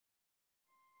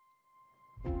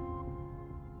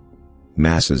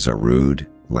Masses are rude,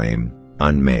 lame,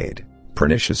 unmade,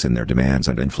 pernicious in their demands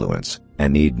and influence,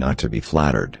 and need not to be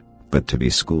flattered, but to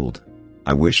be schooled.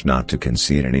 I wish not to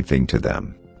concede anything to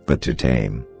them, but to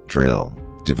tame, drill,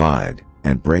 divide,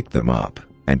 and break them up,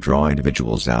 and draw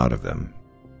individuals out of them.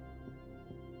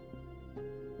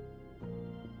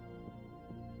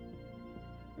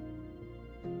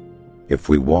 If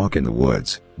we walk in the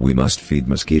woods, we must feed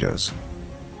mosquitoes.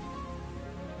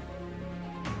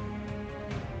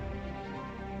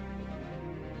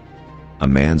 A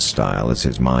man's style is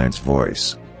his mind's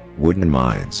voice. Wooden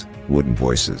minds, wooden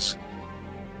voices.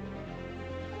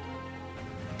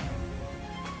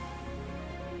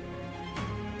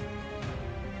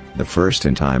 The first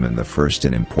in time and the first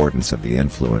in importance of the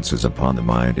influences upon the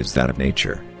mind is that of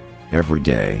nature. Every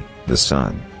day, the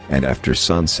sun, and after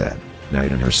sunset,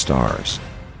 night and her stars.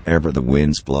 Ever the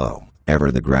winds blow,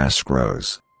 ever the grass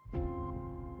grows.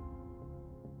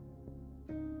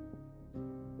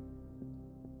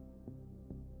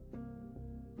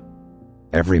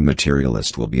 Every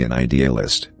materialist will be an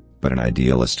idealist, but an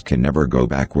idealist can never go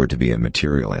backward to be a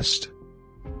materialist.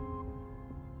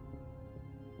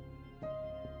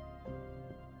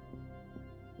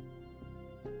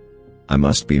 I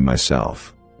must be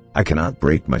myself. I cannot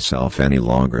break myself any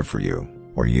longer for you,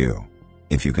 or you.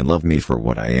 If you can love me for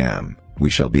what I am, we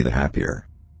shall be the happier.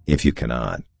 If you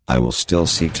cannot, I will still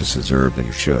seek to deserve that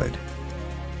you should.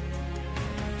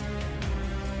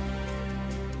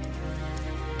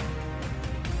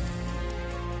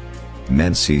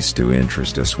 Men cease to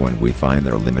interest us when we find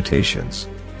their limitations.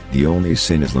 The only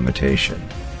sin is limitation.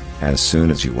 As soon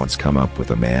as you once come up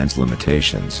with a man's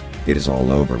limitations, it is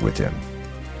all over with him.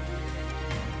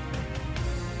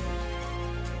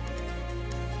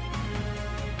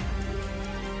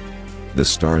 The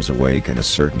stars awaken a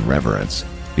certain reverence,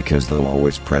 because though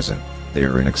always present, they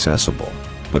are inaccessible,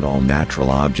 but all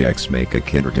natural objects make a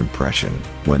kindred impression,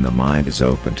 when the mind is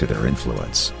open to their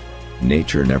influence.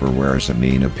 Nature never wears a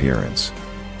mean appearance.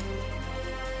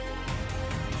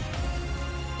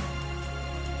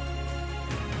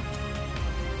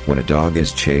 When a dog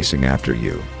is chasing after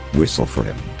you, whistle for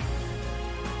him.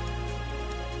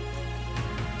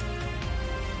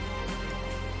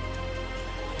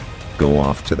 Go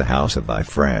off to the house of thy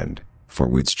friend, for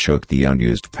weeds choke the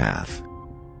unused path.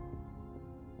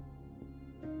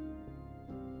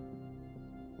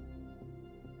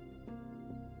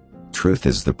 Truth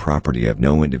is the property of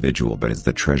no individual but is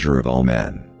the treasure of all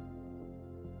men.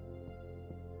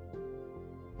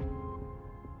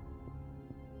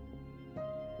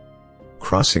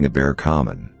 Crossing a bare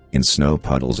common, in snow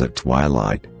puddles at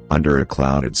twilight, under a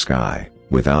clouded sky,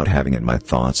 without having in my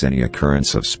thoughts any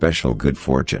occurrence of special good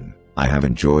fortune, I have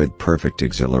enjoyed perfect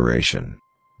exhilaration.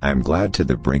 I am glad to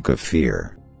the brink of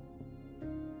fear.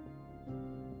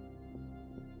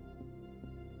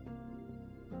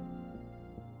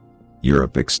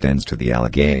 Europe extends to the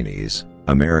Alleghenies,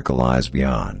 America lies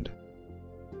beyond.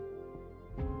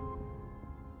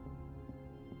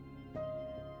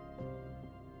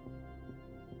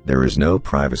 There is no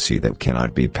privacy that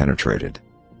cannot be penetrated.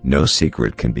 No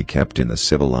secret can be kept in the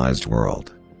civilized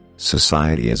world.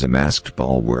 Society is a masked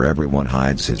ball where everyone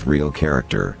hides his real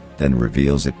character, then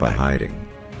reveals it by hiding.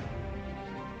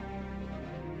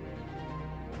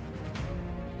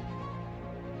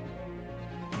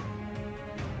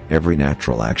 Every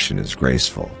natural action is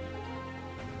graceful.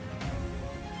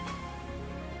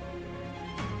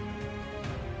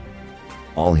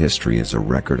 All history is a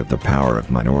record of the power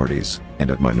of minorities, and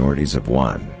of minorities of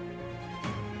one.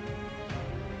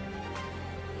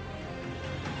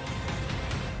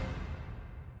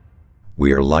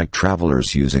 We are like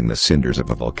travelers using the cinders of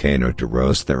a volcano to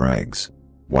roast their eggs.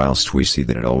 Whilst we see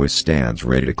that it always stands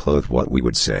ready to clothe what we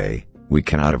would say, we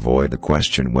cannot avoid the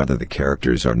question whether the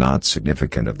characters are not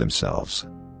significant of themselves.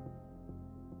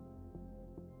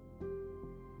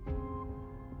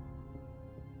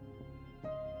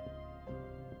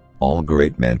 All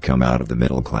great men come out of the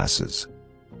middle classes.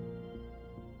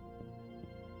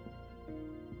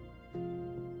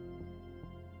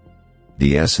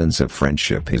 The essence of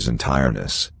friendship is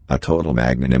entireness, a total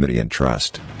magnanimity and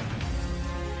trust.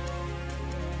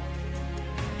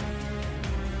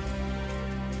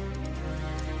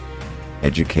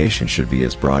 Education should be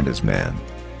as broad as man,